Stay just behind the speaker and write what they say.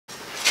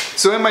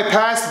So in my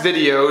past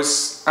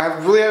videos, I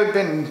really haven't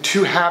been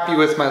too happy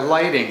with my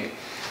lighting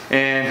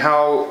and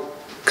how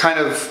kind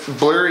of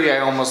blurry I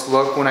almost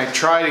look when I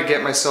try to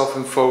get myself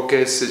in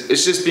focus.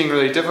 It's just being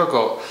really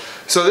difficult.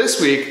 So this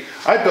week,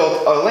 I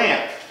built a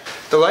lamp.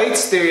 The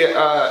lights, they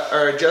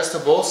are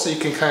adjustable so you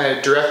can kind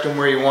of direct them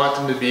where you want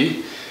them to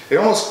be. It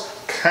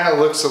almost kind of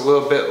looks a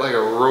little bit like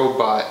a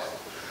robot.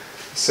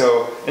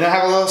 So, and I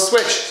have a little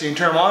switch so you can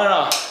turn them on and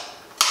off.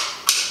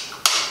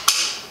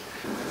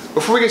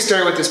 Before we get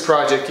started with this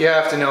project, you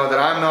have to know that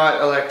I'm not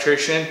an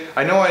electrician.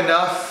 I know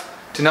enough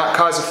to not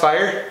cause a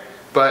fire,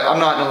 but I'm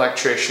not an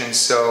electrician,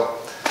 so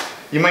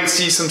you might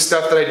see some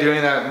stuff that I'm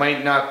doing that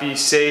might not be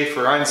safe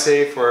or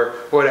unsafe or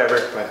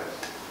whatever, but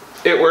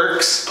it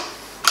works.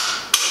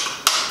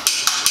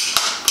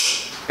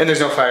 And there's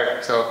no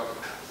fire, so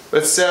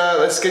let's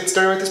get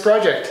started with this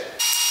project.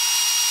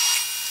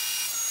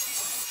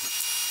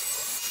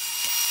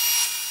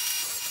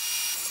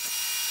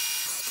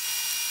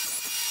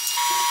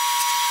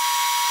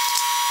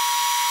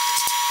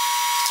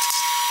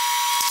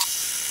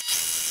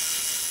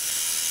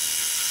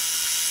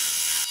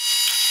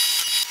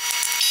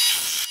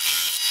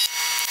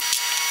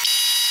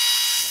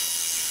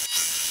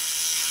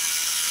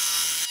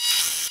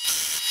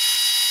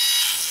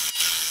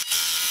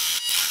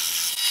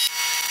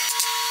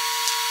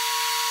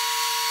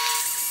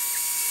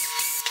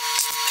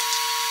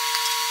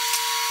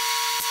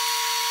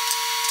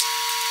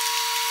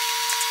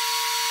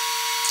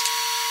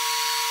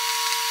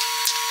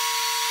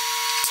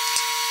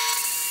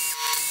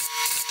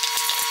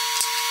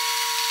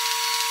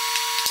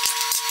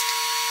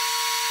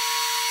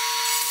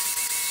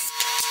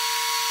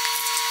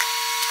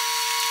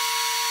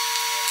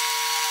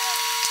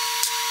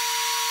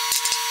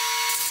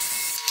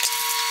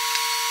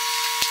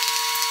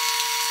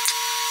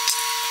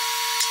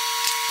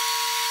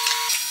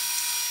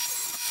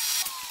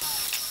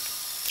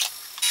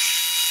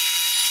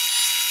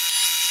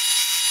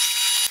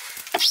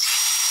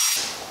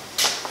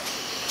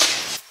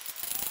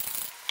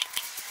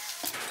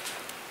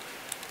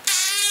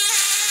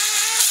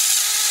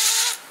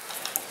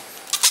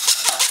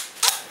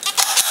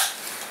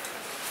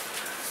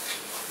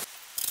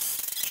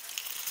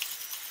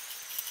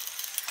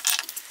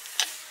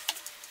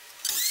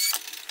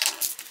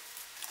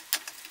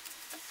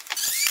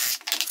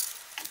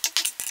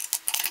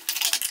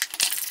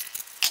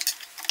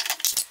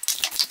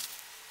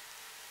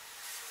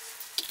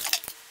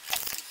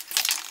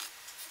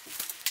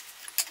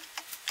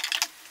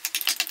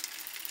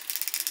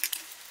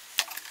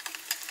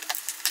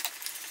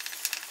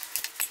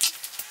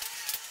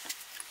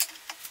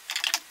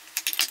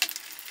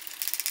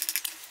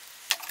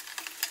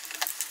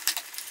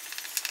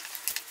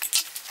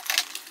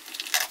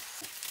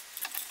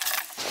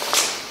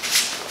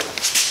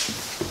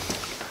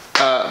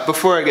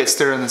 Before I get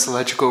started on this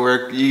electrical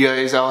work, you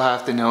guys all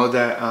have to know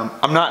that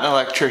I'm not an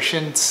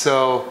electrician,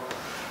 so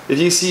if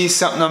you see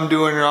something I'm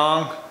doing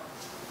wrong,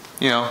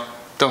 you know,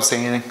 don't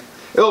say anything.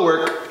 It'll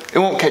work. It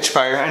won't catch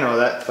fire, I know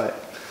that,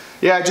 but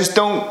yeah, just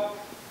don't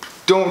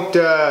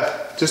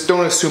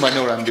assume I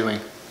know what I'm doing.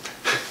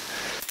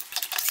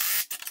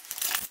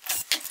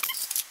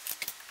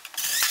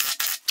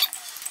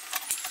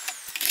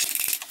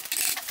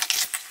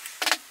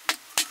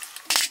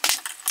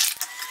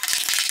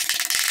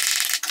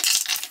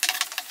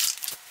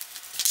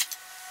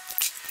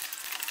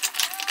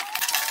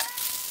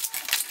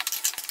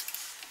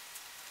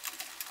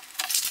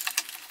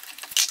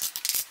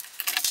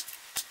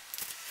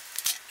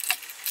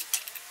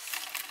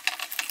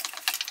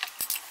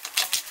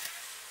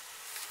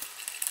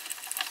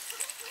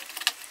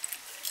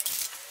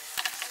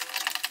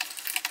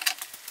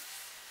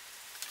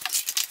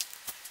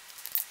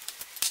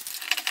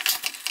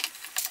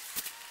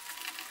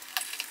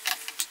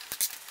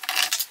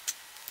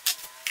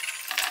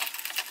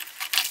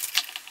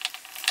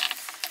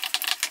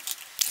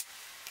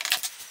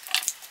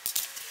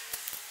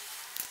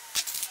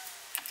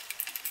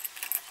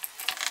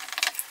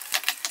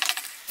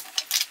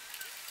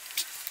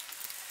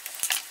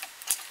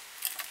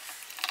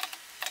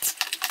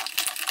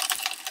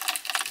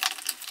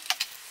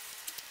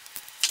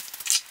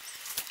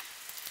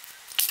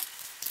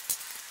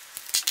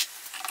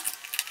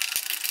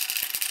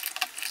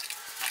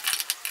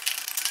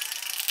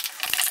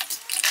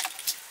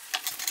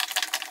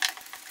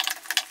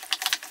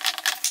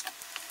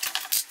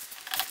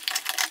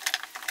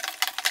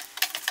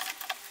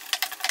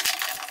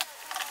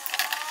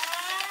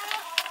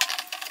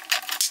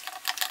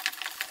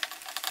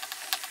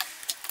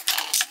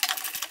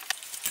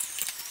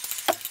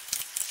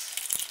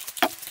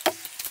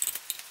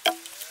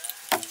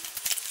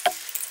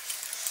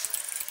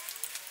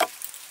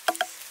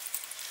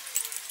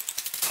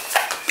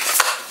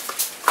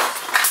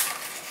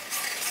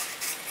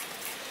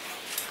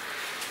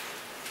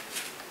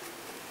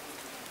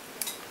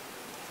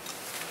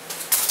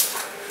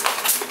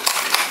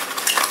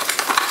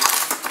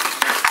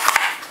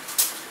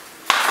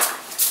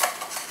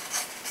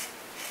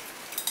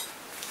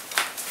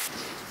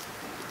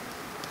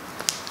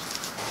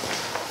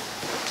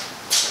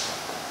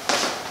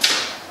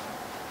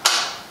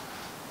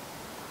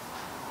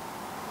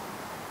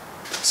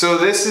 So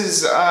this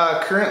is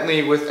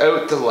currently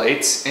without the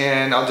lights,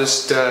 and I'll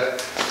just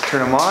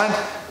turn them on.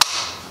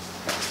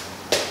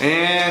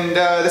 And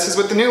this is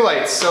with the new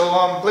lights.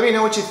 So let me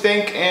know what you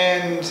think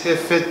and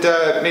if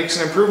it makes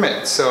an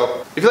improvement.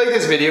 So if you like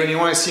this video and you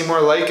want to see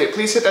more like it,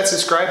 please hit that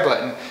subscribe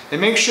button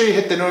and make sure you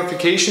hit the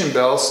notification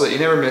bell so that you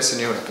never miss a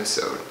new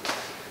episode.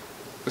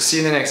 We'll see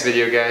you in the next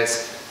video,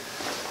 guys.